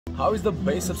how is the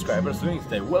base subscribers doing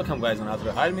today? Welcome guys on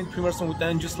another highly premier with the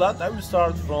NG slot. I will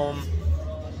start from...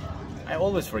 I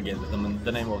always forget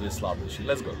the name of this slot.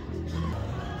 Let's go.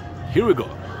 Here we go.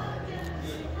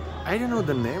 I don't know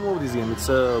the name of this game. It's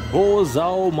a Bo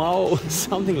Zhao Mao,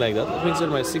 something like that. Let me insert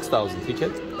my 6,000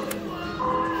 ticket.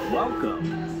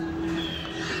 Welcome.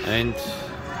 And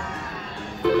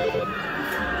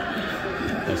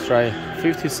let's try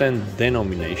 50-cent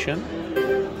denomination.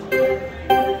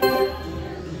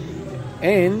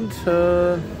 And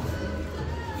 $48.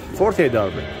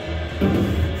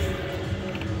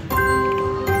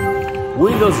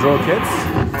 Win those rockets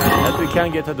that we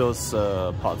can get at those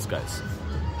pots, guys.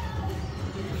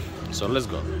 So let's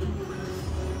go.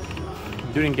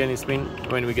 During any spin,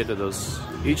 when we get to those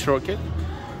each rocket,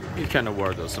 it can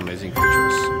award those amazing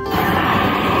features.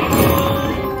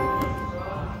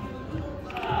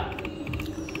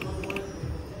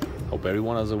 Hope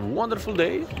everyone has a wonderful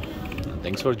day.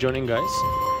 Thanks for joining, guys.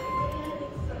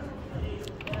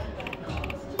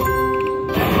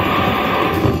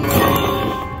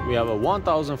 We have a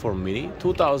 1,000 for mini,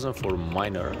 2,000 for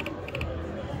minor.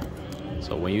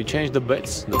 So when you change the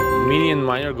bets, the mini and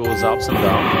minor goes ups and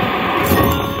down.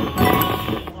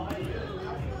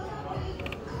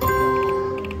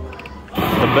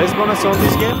 The best bonus on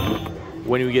this game,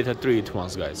 when we get a 3 at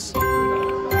once, guys.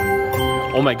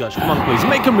 Oh my gosh, come on please,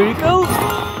 make a miracle!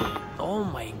 Oh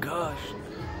my gosh,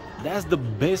 that's the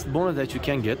best bonus that you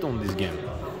can get on this game.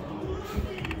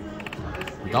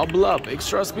 Double up,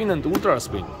 extra spin and ultra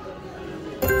spin.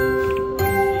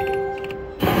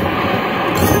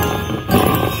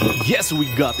 Yes, we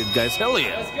got it, guys. Hell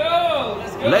yeah. Let's go.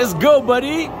 Let's go. Let's go,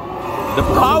 buddy. The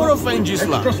power of NG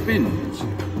slot. Extra spins.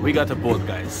 We got a boat,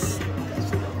 guys.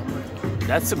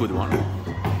 That's a good one.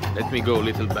 Let me go a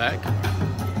little back.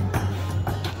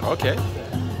 Okay.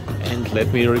 And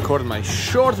let me record my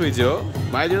short video.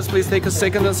 My dears, please take a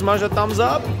second and smash a thumbs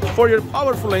up for your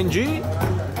powerful NG.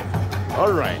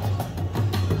 Alright.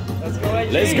 Let's go,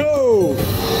 NG. Let's go.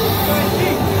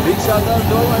 Big shout out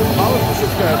to all my powerful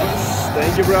subscribers.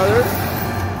 Thank you, brother.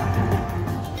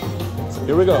 So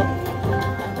here we go.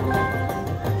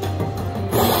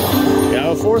 We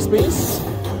have 4 spins.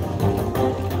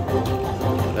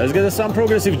 Let's get some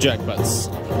progressive jackpots.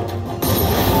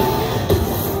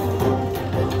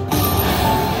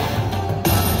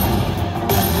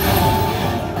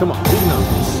 Come on, big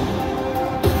numbers.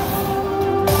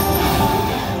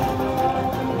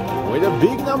 With a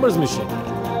big numbers machine.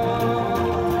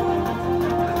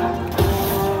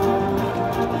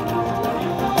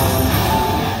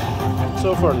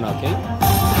 So far nothing.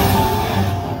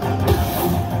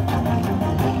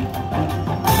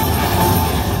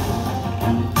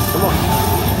 Come on.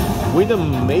 With a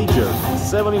major,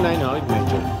 7900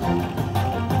 major.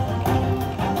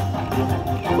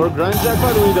 For grand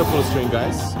jackpot we need a full string,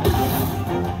 guys.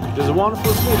 Just one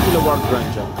full string will award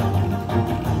grand jackpot.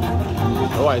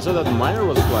 Oh, I saw that minor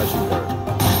was flashing there.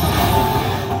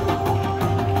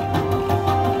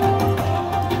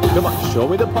 Come on, show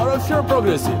me the power of your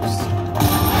progressives.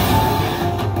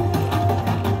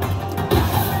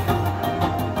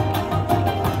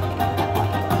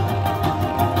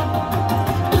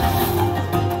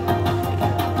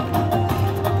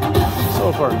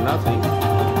 So far, nothing.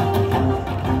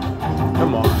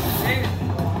 Come on.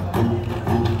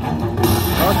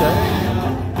 Okay.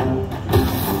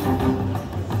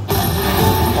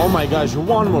 Oh my gosh,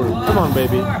 one more. Come on,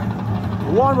 baby.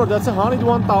 One more. That's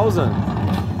 101,000.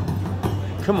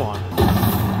 Come on.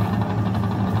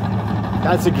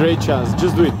 That's a great chance.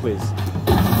 Just do it, please.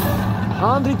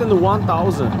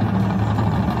 101,000.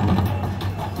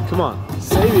 Come on.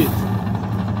 Save it.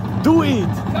 Do it.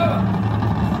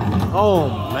 Oh,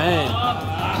 man.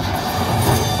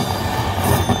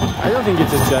 I don't think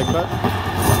it's a jackpot.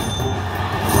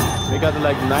 We got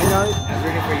like 900. I was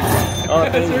rooting for you, bro. Oh,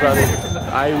 thanks, brother.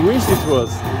 I wish it was.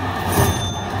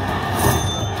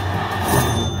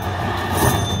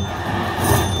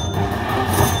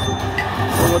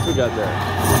 So what we got there?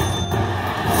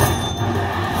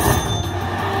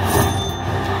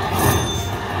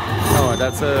 Oh,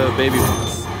 that's a baby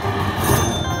bonus.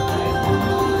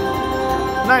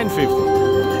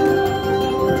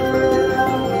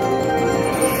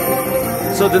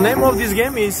 950. So the name of this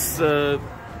game is... oh,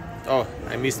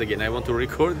 I missed again. I want to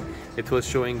record. It was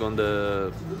showing on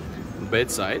the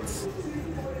bedsides.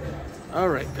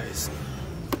 Alright, guys.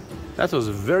 That was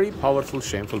a very powerful,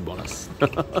 shameful bonus.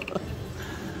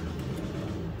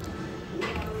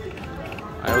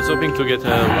 I was hoping to get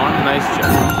one nice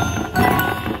jackpot.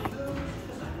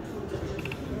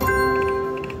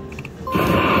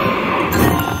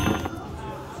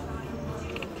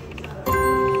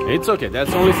 It's okay,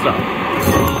 that's only start.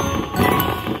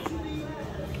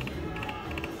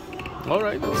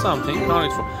 Alright, that's something.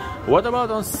 What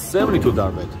about on 72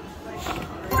 darbet?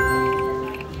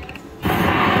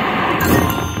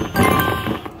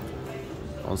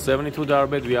 On 72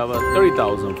 darbet we have a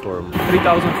 30,000 for minor,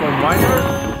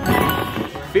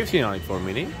 1,500 for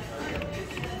mini.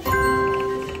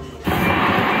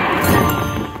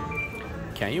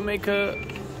 Can you make a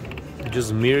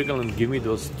just miracle and give me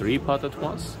those 3 pots at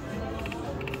once?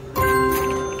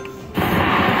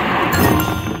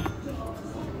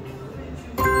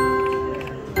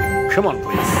 Come on,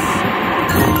 please.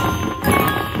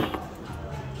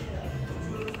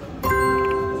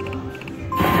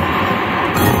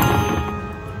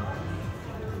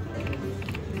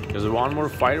 There's one more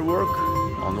firework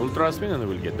on ultra spin and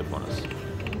we'll get the bonus.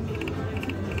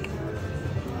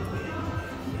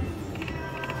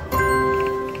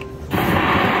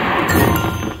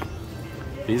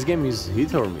 This game is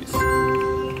hit or miss.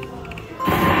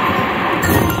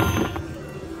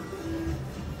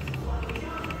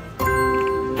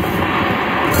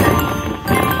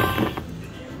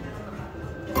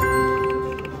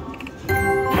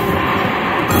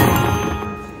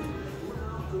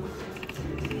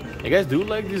 You guys do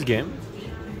like this game?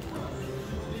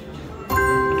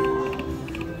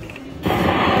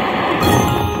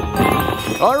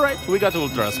 Alright, we got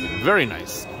ultra spin. Very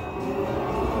nice.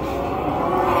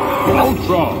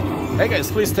 Ultra. Hey guys,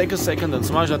 please take a second and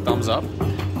smash that thumbs up.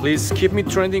 Please keep me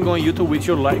trending on YouTube with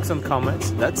your likes and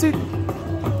comments. That's it.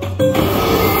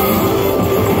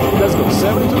 Let's go.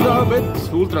 72 darbet,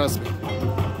 ultra spin.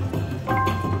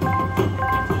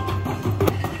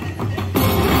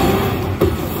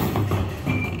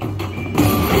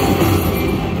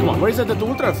 Come on, where is that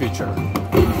ultra feature?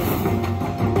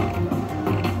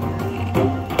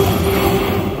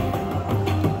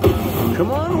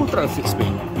 Come on, ultra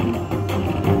spin.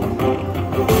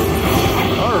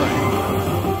 Alright.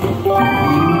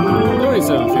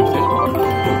 37.50.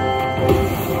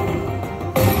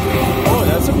 Oh,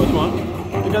 that's a good one.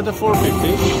 We got the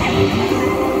 450.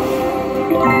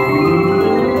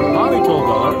 Only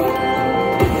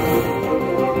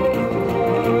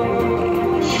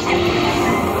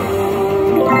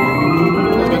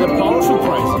 $12. Let's get the powerful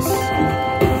prices.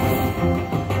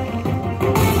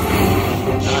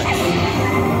 Nice.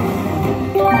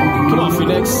 Come on,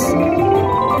 Phoenix.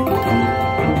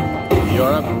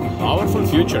 You're a powerful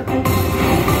future.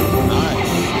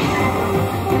 Nice.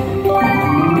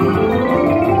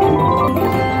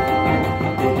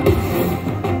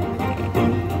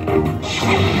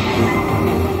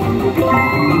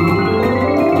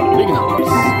 Big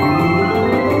numbers.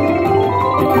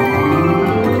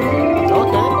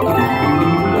 Okay.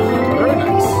 Very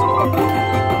nice.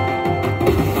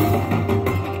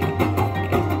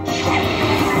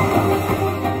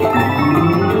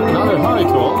 Another high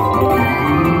toll.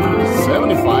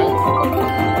 75.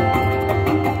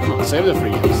 Come on, save the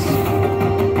free hits.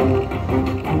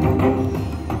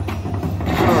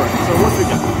 Alright, so what we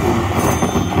got?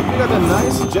 We got a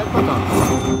nice jackpot on.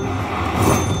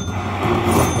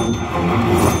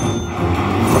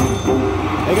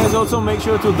 Hey guys, also make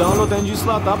sure to download NG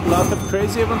Slot Up. Lots of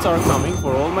crazy events are coming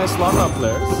for all my Slot Up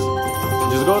players.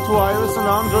 Just go to iOS and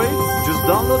Android. Just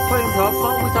download, play and have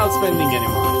fun without spending any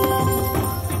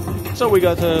money. So we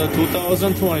got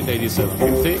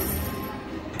 2,287.50.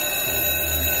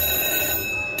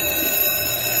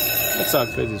 Let's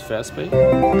activate this fast pay.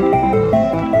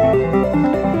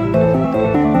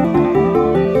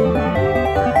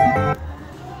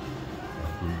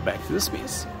 Back to the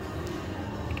spins.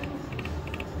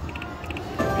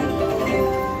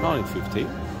 150.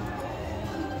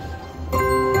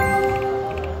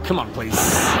 Come on, please.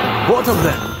 Both of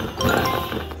them.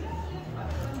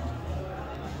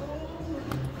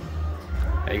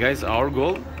 Hey guys, our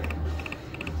goal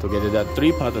to get that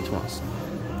 3 pot at once.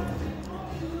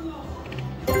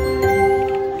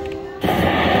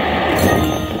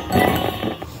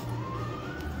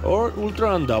 Or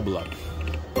ultra and double up.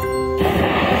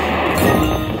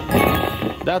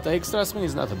 That extra spin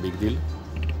is not a big deal.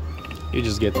 You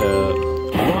just get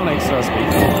one extra spin.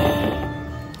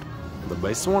 The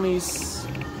best one is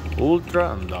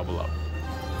ultra and double up.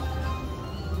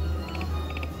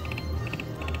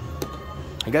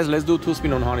 Hey guys, let's do 2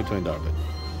 spin on 120 darbet.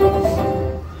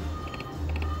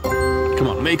 Come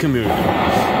on, make a miracle.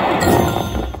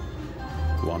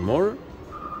 One more.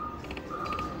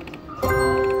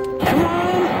 Come on!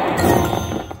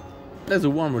 Let's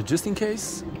do one more just in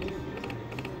case.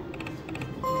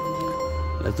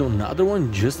 Let's do another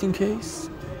one just in case.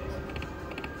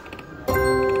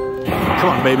 Come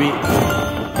on, baby.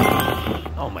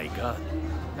 Oh my god.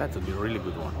 That would be a really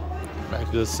good one. Back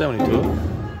to the 72.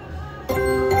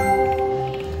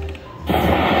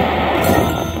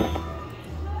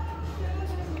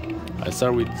 I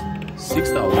start with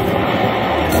 6,000.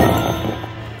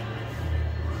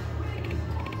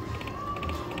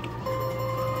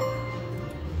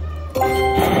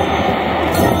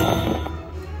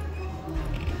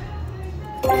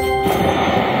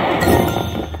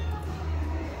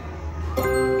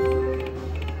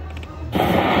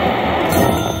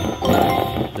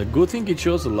 The good thing, it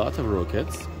shows a lot of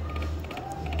rockets.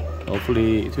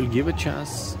 Hopefully it will give a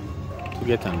chance to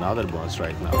get another bonus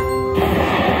right now.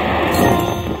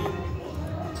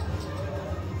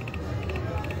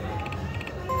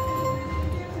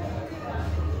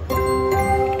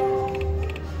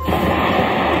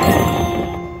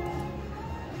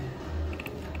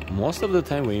 Most of the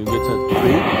time when you get a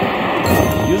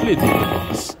 3, usually it gives a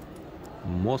bonus.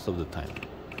 Most of the time.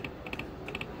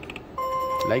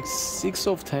 Like 6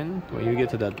 of 10, when you get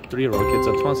to that 3 rockets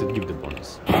at once, it gives the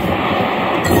bonus.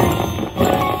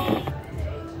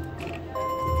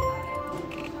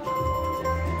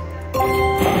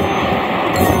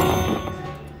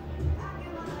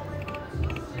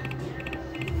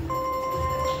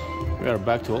 We are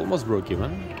back to almost broke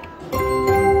even.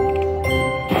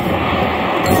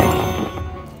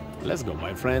 Let's go,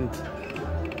 my friend.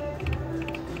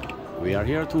 We are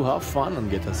here to have fun and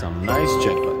get us some nice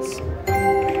jackpots.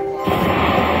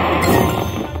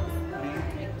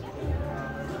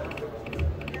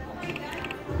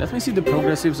 Let me see the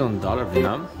progressives on dollar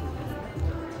Vietnam.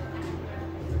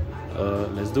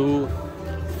 Let's do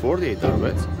 48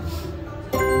 bets.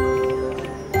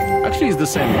 Actually, it's the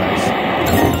same, guys.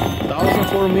 1,000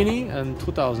 for mini and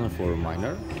 2,000 for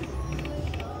minor.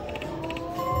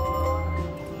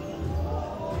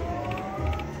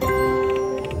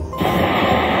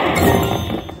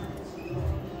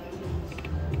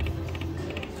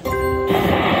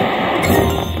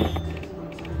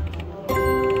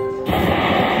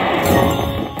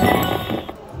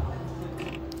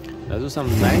 Let's do some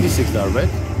 $96 bet.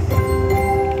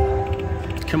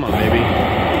 Come on, baby.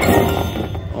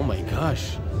 Oh my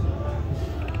gosh.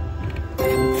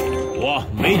 Wow,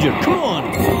 major, come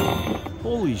on.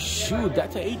 Holy shoot,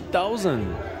 that's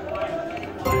 8,000.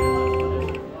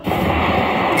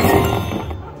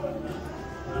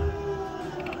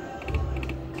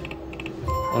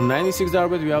 On $96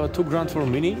 bet, we have a 2 grand for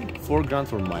mini, 4 grand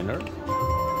for minor.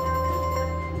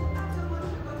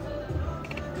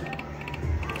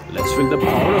 Let's feel the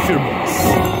power of your boss.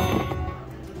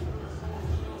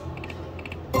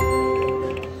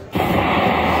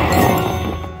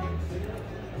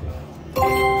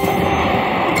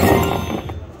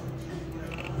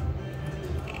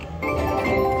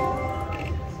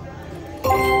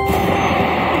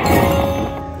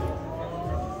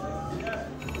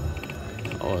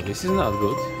 Oh, this is not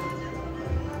good.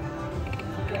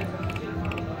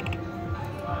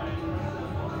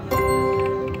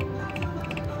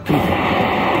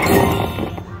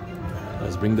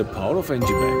 Let's bring the power of NG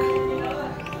back.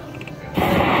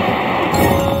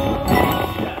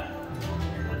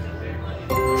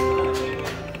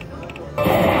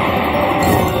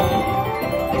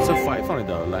 It's a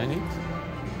 $500 line hit.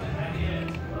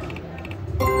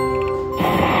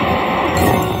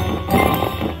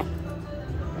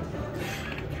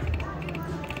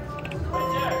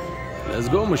 Let's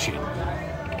go, machine.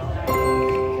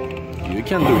 You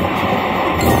can do it.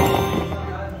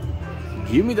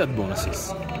 Give me that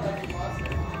bonuses.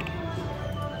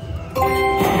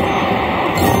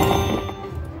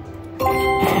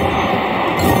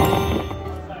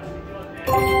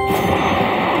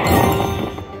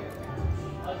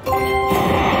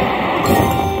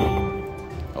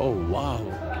 Oh, wow.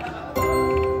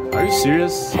 Are you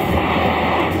serious?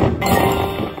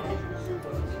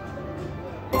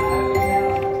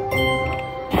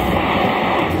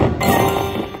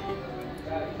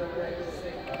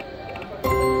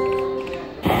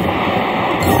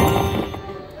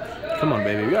 Come on,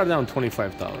 baby. We are down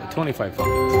 25,000.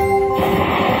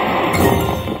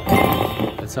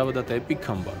 Let's have that epic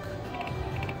comeback.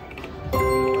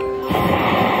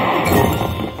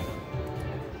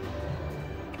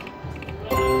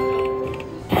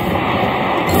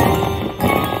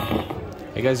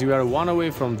 Hey guys, we are 1 away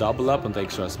from double up and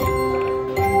extra speed.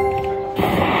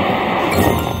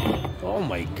 Oh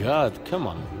my god, come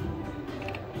on.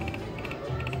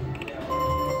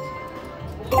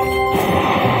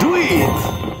 Do it!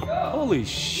 Holy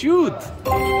shoot!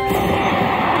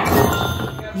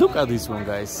 Look at this one,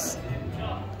 guys.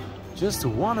 Just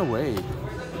 1 away.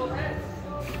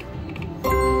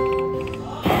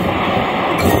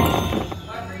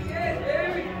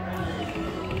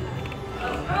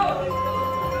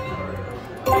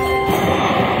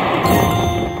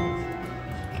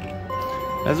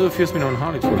 do a few spin on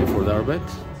 144 dollar bet.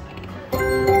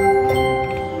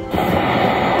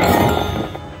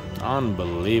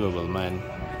 Unbelievable, man.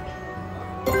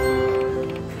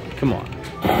 Come on.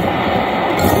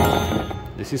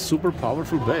 This is super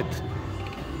powerful bet.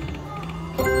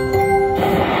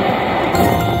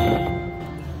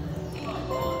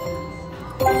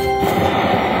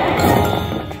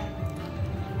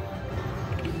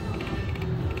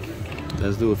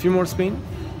 Let's do a few more spin.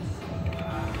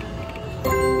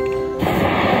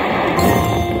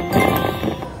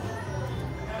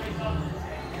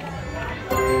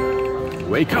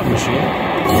 Wake up, machine.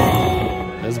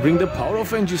 Let's bring the power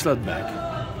of NG slot back.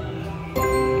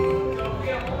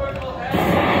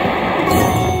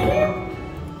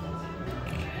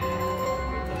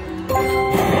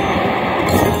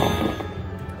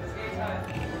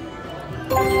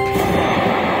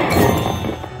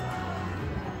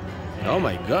 Oh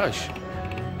my gosh.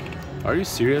 Are you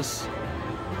serious?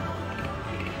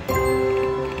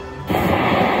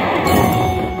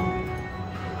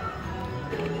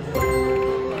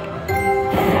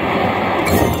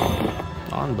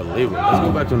 Unbelievable. Let's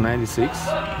go back to 96.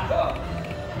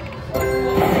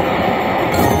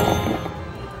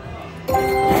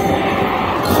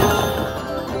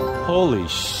 Holy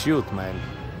shoot, man.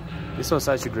 This was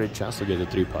such a great chance to get the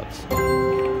 3 pots.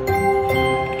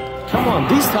 Come on,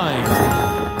 this time!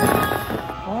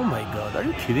 Oh my god, are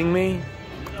you kidding me?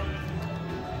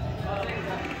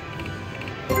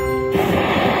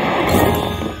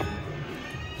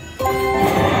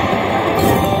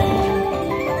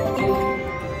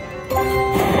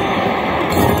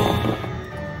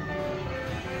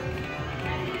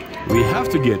 We have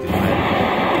to get it, man.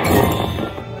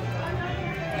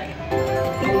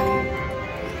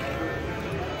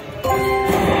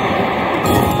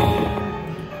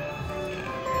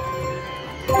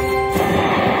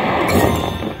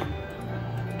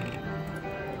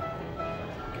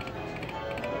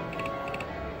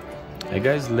 Hey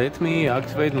guys, let me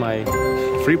activate my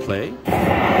free play.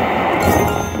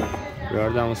 We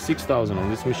are down 6,000 on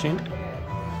this machine.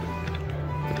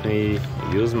 Let me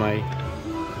use my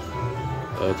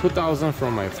 2,000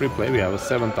 from my free play. We have a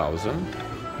 7,000.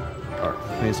 Or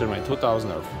let me insert my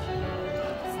 2,000 of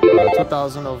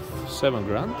 2,000 of 7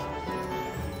 grand.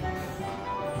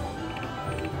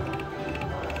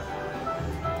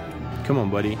 Come on,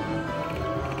 buddy.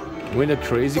 Win a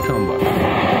crazy comeback.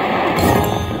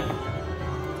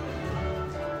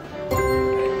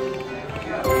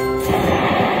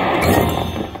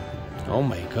 Oh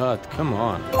my god, come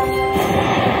on.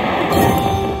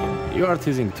 You are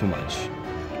teasing too much.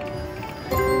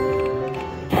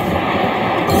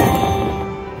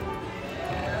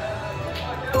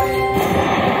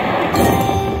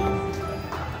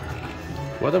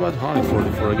 What about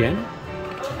 144 again?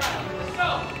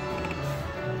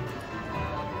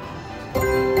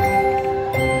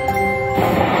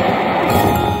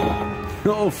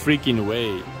 No freaking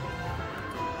way.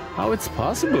 How it's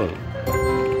possible?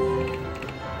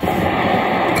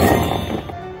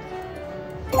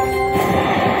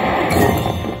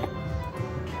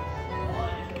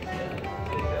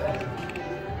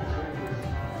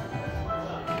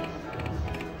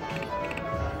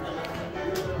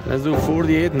 Let's do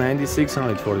 48, 96,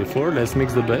 144. Let's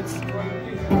mix the bets.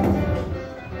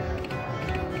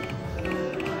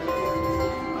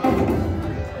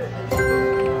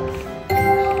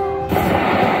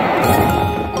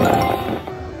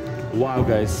 Wow,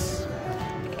 guys.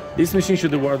 This machine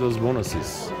should reward those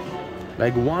bonuses.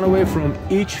 Like one away from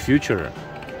each future.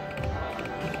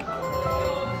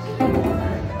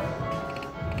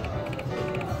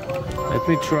 Let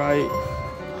me try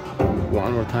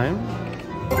one more time.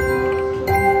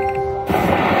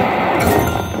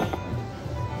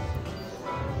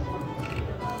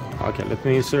 Okay, let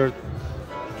me insert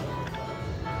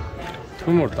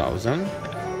 2 more thousand.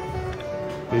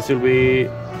 This will be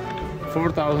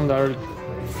 $4,000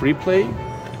 free play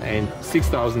and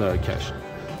 $6,000 cash.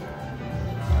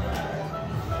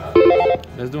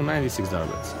 Let's do $96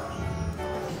 bets.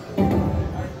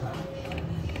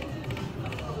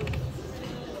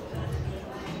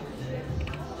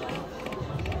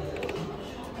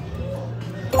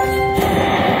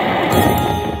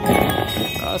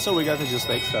 So we got to just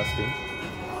extra spin.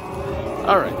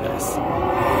 Alright, guys.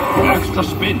 Extra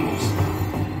spins.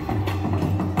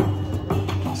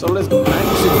 So let's go.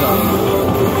 96 down.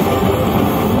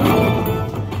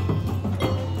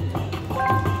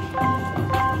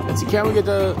 Let's see, can we get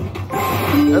a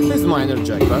at least minor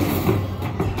jackpot?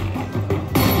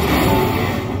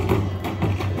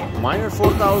 Minor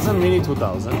 4,000, mini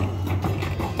 2,000.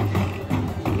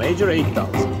 Major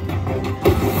 8,000.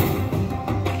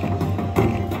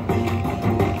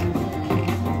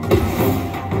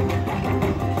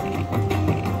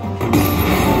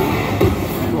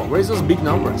 Where's those big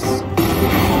numbers?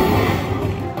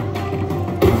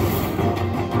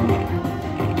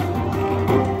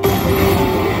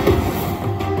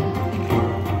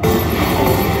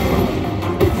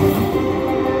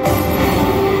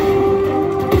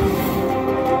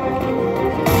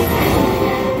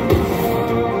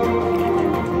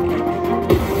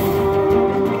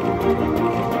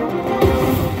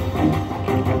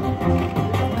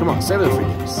 Come on, save the free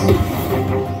games.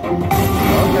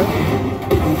 Okay.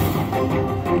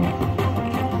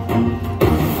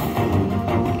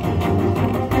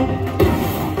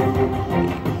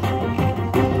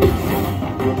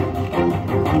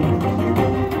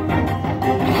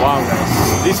 Wow, guys,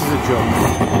 this is a joke.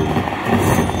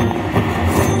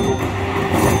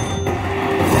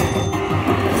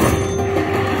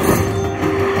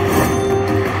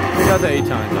 We got the 8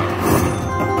 times now.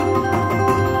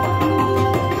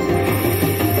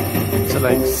 So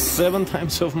like 7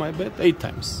 times of my bet, 8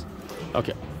 times.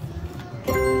 Okay.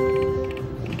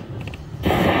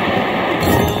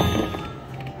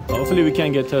 Hopefully we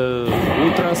can get a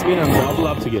ultra spin and double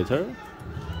up together.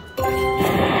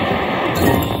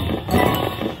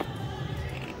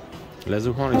 Let's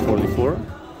do 144.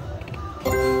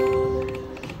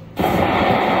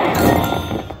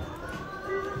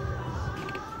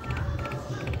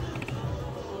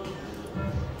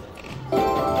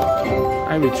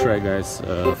 I will try, guys.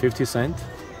 50 cent.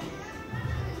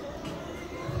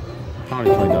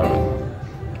 $120.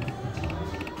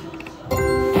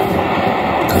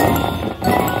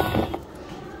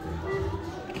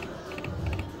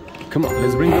 Come on,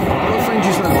 let's bring the power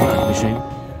Frenchies on the back machine.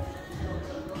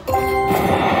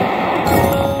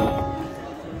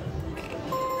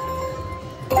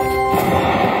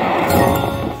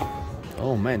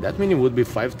 Oh man, that means it would be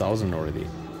 5,000 already.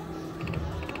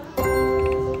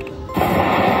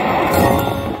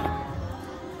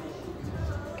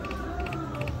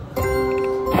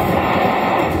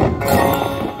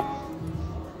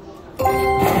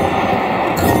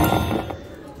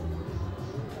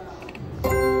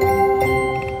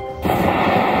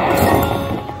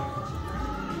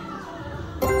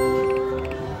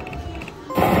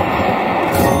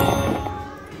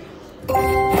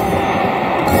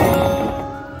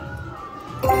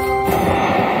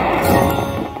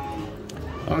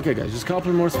 Okay guys, just a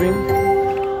couple more spin.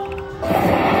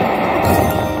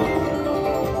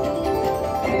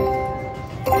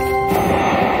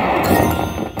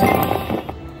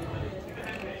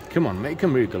 Come on, make a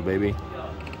miracle, baby.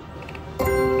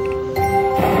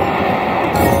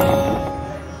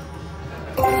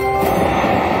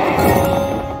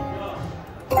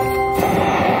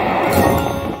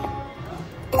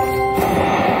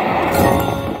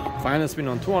 Final spin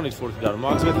on $240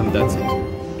 max bet, and that's it.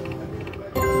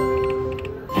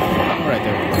 Alright,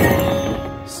 there we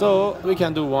go. So we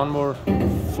can do one more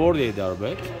 $48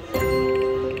 bet.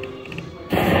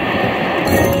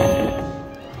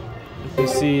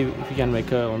 Let's see if we can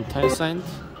make a on 10 cent.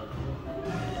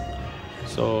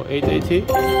 So 880.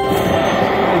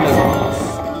 And let's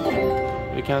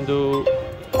go. We can do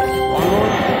one more.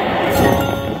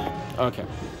 Okay.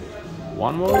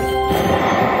 One more.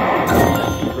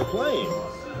 For playing.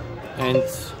 And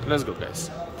let's go, guys.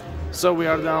 So we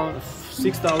are down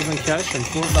 6,000 cash and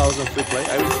 4,000 free play.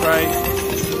 I will try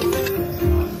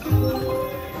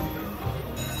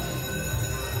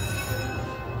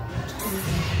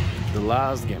the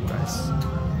last game, guys.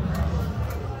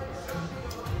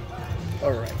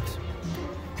 All right.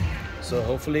 So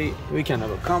hopefully we can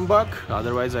have a comeback.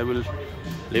 Otherwise, I will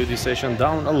leave this session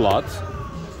down a lot.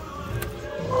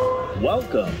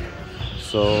 Welcome.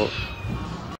 So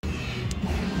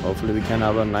hopefully we can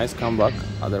have a nice comeback.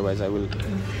 Otherwise, I will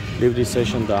leave this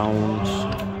session down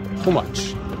too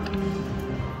much.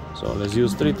 So let's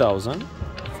use 3,000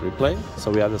 free play. So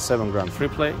we have a 7 grand free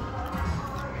play.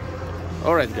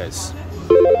 All right, guys.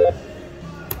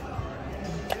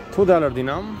 $2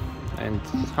 dinam and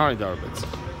 $100 bets.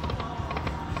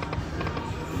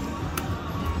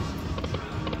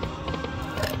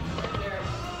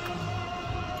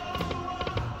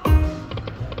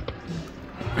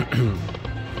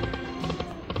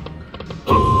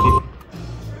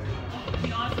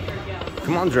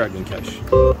 Come on, Dragon Cash.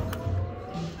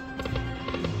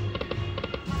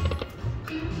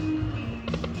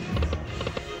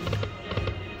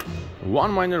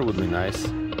 One miner would be nice.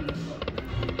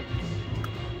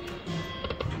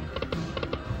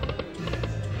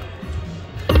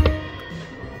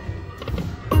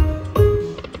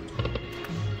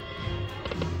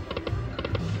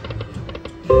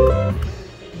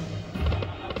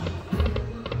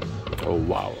 Oh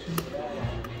wow,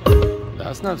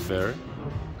 that's not fair.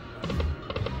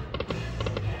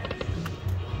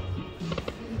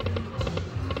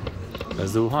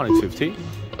 Let's do 150.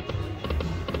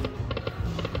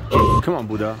 Come on,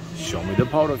 Buddha, show me the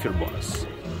power of your bonus.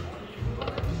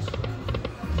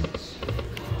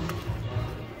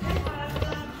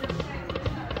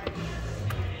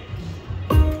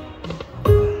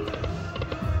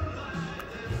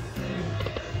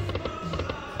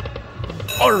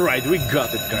 Alright, we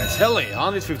got it, guys. Hell yeah,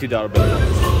 $150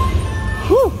 bet.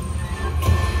 Woo!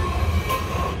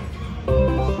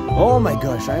 Oh my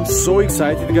gosh, I'm so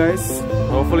excited, guys.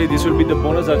 Hopefully this will be the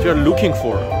bonus that you're looking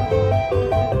for.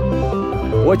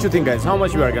 What do you think, guys? How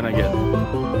much we are gonna get?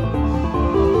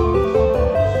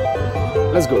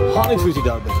 Let's go,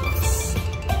 $150 bet.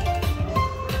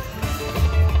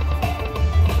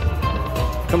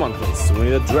 Come on, please. We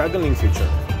need a Dragon Link feature.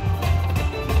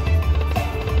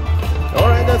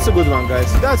 Alright, that's a good one,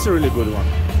 guys. That's a really good one.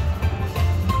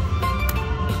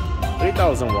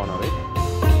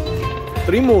 3,100.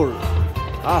 3 more.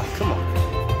 Ah, come on.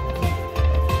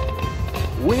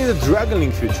 We need a Dragon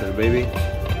Link feature, baby.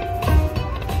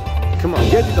 Come on,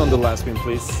 get it on the last spin,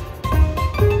 please.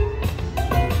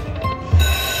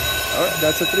 Alright,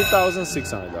 that's a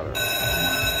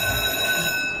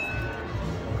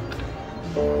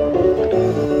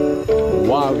 $3,600.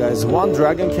 Wow, guys, one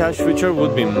Dragon Cash feature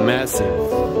would be massive.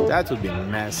 That would be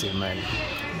massive, man.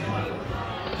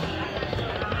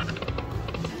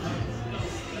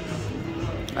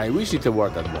 I wish it were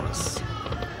that bonus.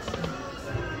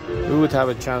 We would have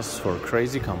a chance for a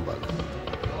crazy comeback.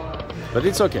 But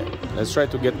it's okay. Let's try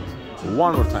to get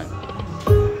one more time.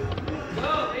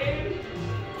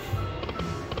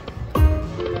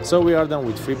 So we are done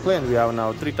with free play and we have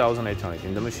now 3,800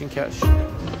 in the machine cash.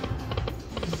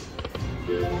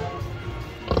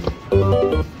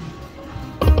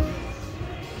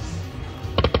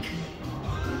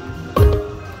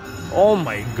 Oh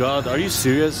my god, are you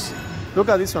serious? Look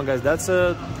at this one, guys. That's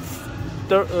a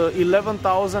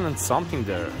 11,000 and something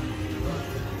there.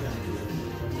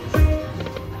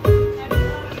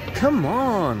 Come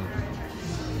on.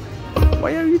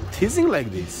 Why are you teasing like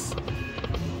this?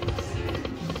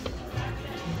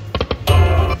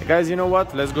 Guys, you know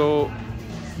what? Let's go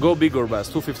big or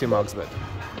bust. 250 max bet.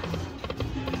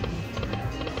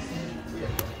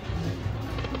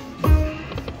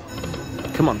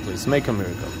 Come on, please, make a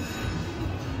miracle.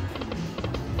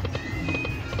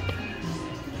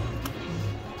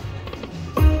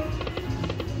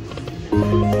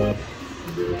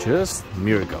 Just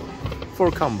miracle for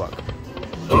comeback.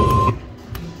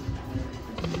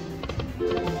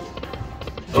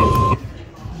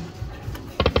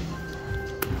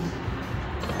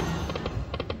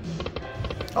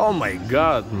 Oh my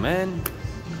god, man.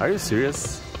 Are you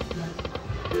serious?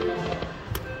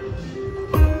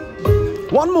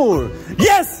 One more!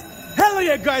 Yes! Hell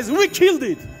yeah, guys, we killed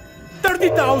it!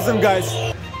 30,000, guys!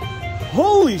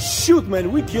 Holy shoot,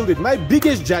 man, we killed it. My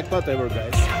biggest jackpot ever,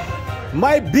 guys.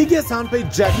 My biggest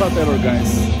unpaid jackpot ever, guys.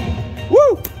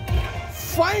 Woo!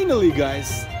 Finally,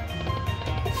 guys.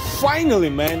 Finally,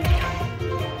 man.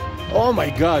 Oh my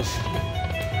gosh.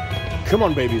 Come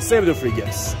on, baby, save the free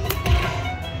guess.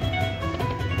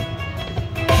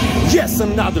 Yes,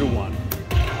 another one.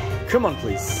 Come on,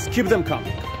 please, keep them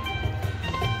coming.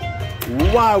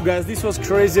 Wow, guys, this was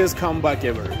craziest comeback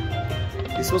ever.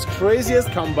 This was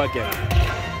craziest comeback ever.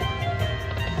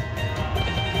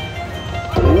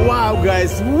 Wow,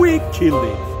 guys, we killed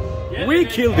it. Yeah, we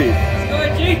killed it. Let's go,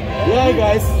 G. Yeah,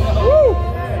 guys. Woo!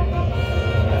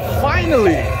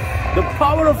 Finally, the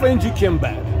power of NG came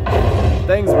back.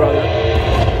 Thanks, brother.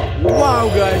 Wow,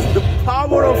 guys, the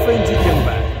power of NG came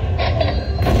back.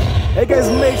 Hey, guys,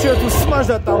 make sure to smash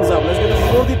that thumbs up. Let's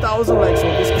get 40,000 likes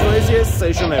on this craziest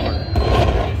session ever.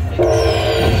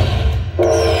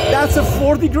 That's a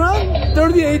 40 grand?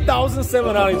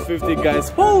 38,750, guys.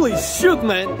 Holy shoot,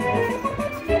 man.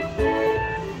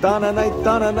 Wow,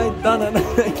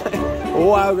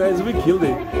 guys, we killed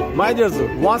it. My dears,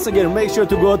 once again, make sure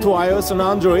to go to iOS and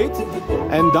Android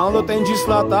and download NG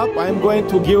Slot app. I'm going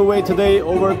to give away today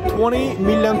over 20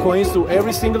 million coins to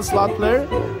every single slot player.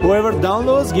 Whoever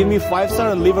downloads, give me 5-star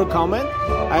and leave a comment.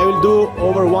 I will do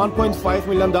over $1.5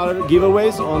 million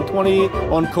giveaways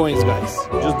on coins, guys.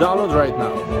 Just download right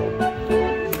now.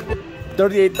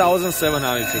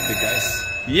 38,750, guys.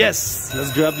 Yes,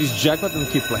 let's grab this jackpot and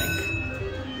keep playing.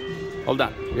 Hold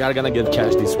on, we are gonna get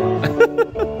cash this one.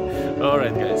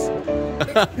 Alright, guys.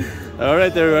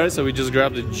 Alright, everywhere, so we just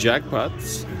grabbed the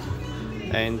jackpots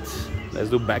and let's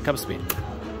do backup spin.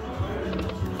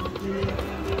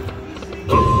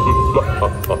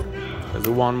 Let's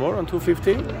do one more on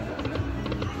 250.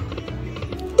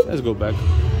 Let's go back.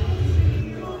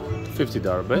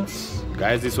 $50 bets.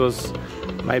 Guys, this was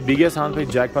my biggest unpaid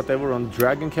jackpot ever on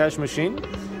Dragon Cash machine,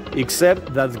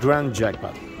 except that's Grand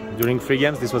Jackpot. During free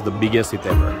games, this was the biggest hit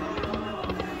ever.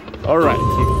 Alright.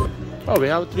 Oh, we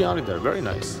have 300 there. Very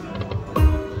nice.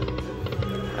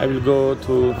 I will go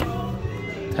to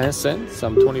 10 cents,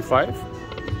 some 25.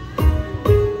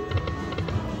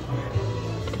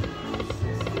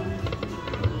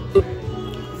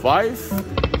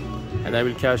 $5, and I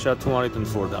will cash out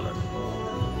 $204.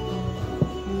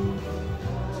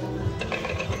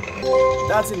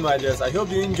 That's it, my dears. I hope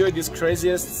you enjoyed this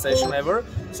craziest session ever.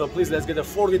 So please, let's get a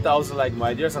 40,000 like,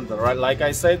 my dears. And like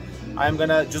I said, I'm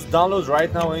gonna just download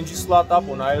right now NG Slot app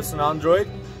on iOS and Android.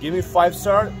 Give me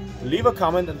 5-star, leave a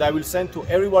comment, and I will send to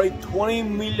everybody 20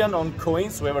 million on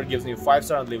coins. Whoever gives me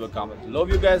 5-star and leave a comment. Love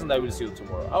you guys, and I will see you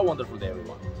tomorrow. Have a wonderful day,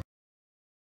 everyone.